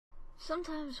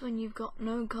Sometimes when you've got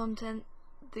no content,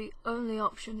 the only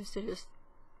option is to just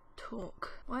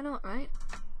talk. Why not, right?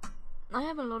 I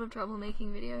have a lot of trouble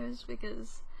making videos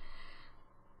because,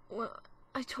 well,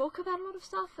 I talk about a lot of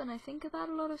stuff and I think about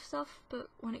a lot of stuff, but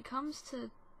when it comes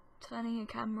to turning a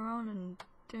camera on and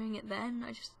doing it then,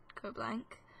 I just go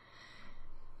blank.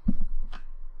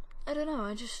 I don't know,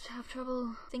 I just have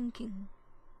trouble thinking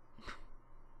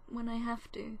when I have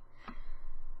to.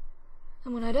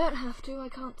 And when I don't have to, I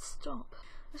can't stop.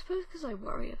 I suppose because I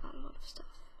worry about a lot of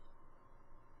stuff.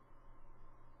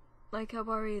 Like, I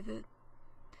worry that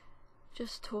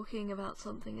just talking about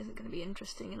something isn't going to be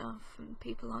interesting enough, and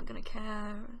people aren't going to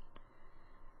care,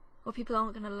 or people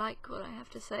aren't going to like what I have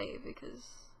to say,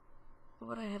 because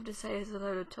what I have to say is a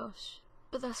load of tosh.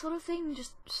 But that sort of thing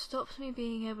just stops me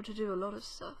being able to do a lot of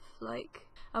stuff. Like,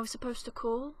 I was supposed to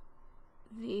call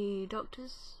the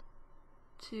doctors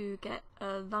to get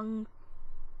a lung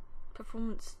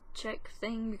performance check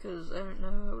thing, because I don't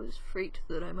know, I was freaked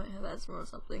that I might have asthma or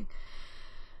something.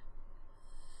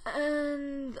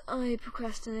 And I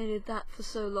procrastinated that for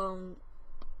so long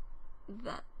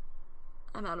that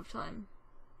I'm out of time.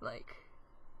 Like,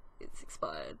 it's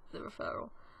expired, the referral.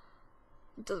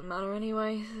 It doesn't matter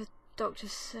anyway, the doctor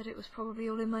said it was probably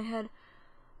all in my head.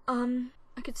 I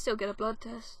could still get a blood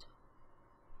test.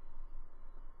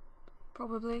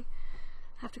 Probably.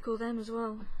 Have to call them as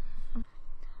well.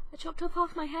 I chopped off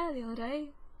half my hair the other day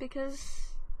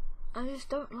because I just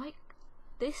don't like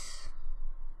this.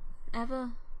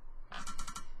 Ever.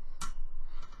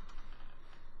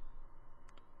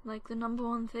 Like, the number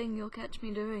one thing you'll catch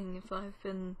me doing if I've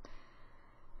been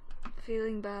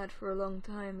feeling bad for a long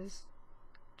time is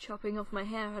chopping off my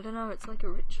hair. I don't know, it's like a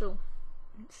ritual.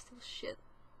 It's still shit.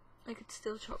 I could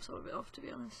still chop some of it off, to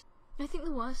be honest. I think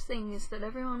the worst thing is that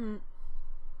everyone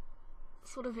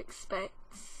sort of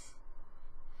expects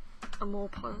a more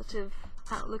positive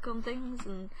outlook on things,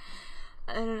 and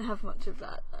I don't have much of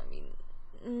that. I mean,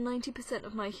 90%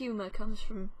 of my humour comes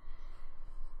from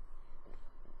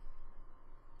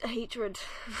hatred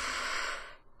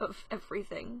of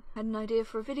everything. I had an idea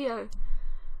for a video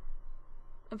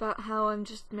about how I'm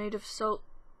just made of salt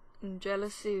and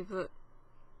jealousy, but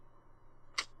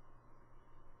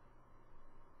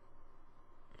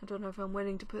I don't know if I'm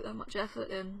willing to put that much effort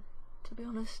in, to be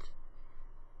honest.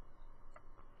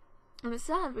 And it's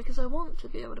sad because I want to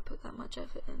be able to put that much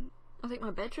effort in. I think my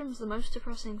bedroom's the most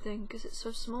depressing thing because it's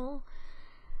so small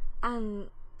and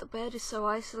the bed is so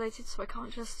isolated, so I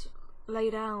can't just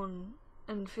lay down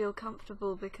and feel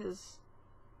comfortable, because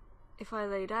if I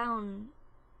lay down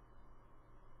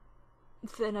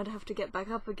then I'd have to get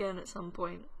back up again at some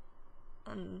point,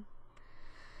 and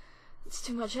it's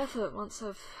too much effort once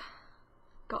I've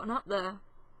gotten up there,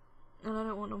 and I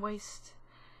don't want to waste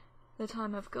the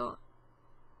time I've got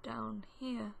down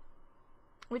here.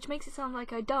 Which makes it sound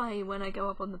like I die when I go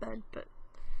up on the bed, but,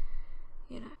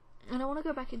 you know. And I want to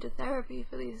go back into therapy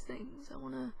for these things. I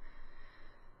want to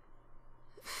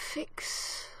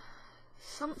fix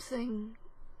something,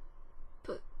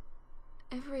 but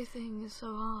everything is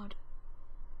so hard.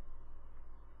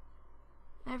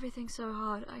 Everything's so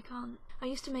hard. I can't. I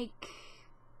used to make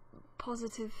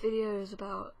positive videos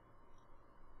about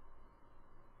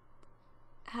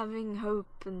having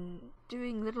hope and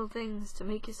doing little things to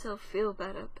make yourself feel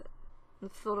better, but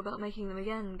I've thought about making them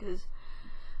again, because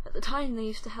at the time they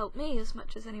used to help me as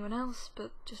much as anyone else,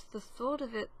 but just the thought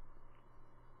of it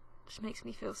just makes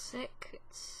me feel sick.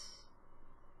 It's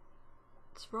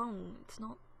wrong. It's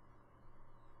not.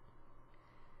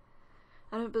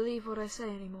 I don't believe what I say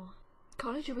anymore.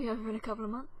 College will be over in a couple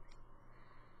of months.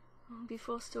 I'll be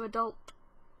forced to adult.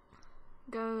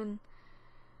 Go and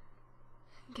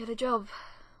get a job,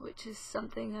 which is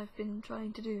something I've been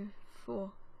trying to do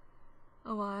for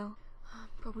a while. I'm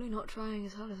probably not trying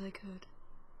as hard as I could.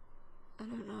 I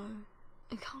don't know.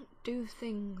 I can't do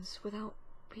things without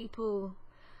people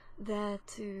there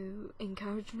to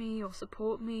encourage me or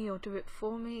support me or do it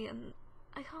for me, and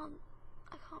I can't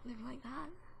live like that.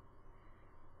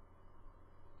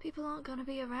 People aren't gonna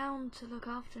be around to look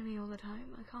after me all the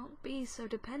time. I can't be so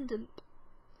dependent.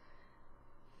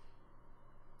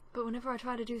 But whenever I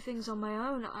try to do things on my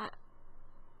own, I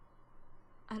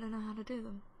don't know how to do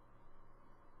them.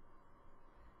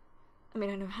 I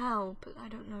mean, I know how, but I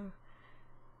don't know.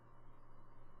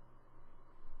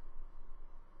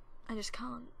 I just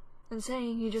can't. And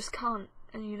saying you just can't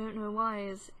and you don't know why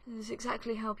is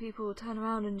exactly how people turn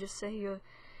around and just say you're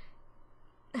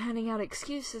handing out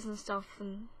excuses and stuff,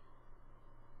 and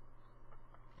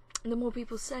the more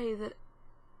people say that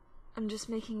I'm just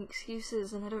making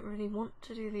excuses and I don't really want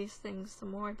to do these things, the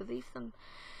more I believe them,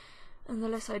 and the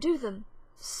less I do them.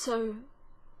 So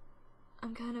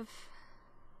I'm kind of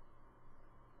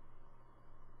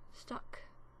stuck.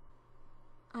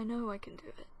 I know I can do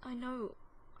it. I know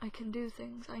I can do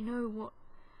things. I know what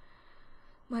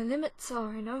my limits are.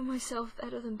 I know myself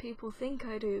better than people think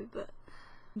I do, but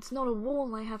it's not a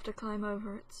wall I have to climb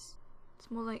over. It's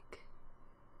more like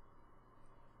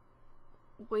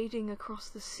wading across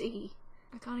the sea.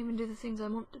 I can't even do the things I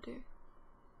want to do.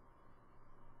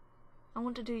 I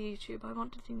want to do YouTube, I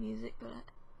want to do music, but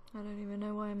I don't even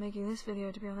know why I'm making this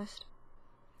video, to be honest.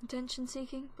 Attention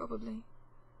seeking? Probably.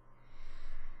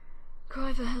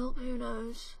 Cry for help? Who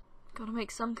knows? Gotta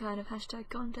make some kind of hashtag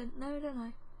content now, don't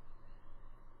I?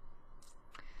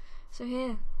 So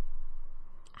here,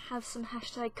 have some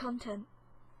hashtag content.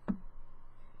 I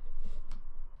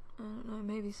don't know,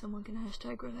 maybe someone can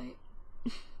hashtag relate.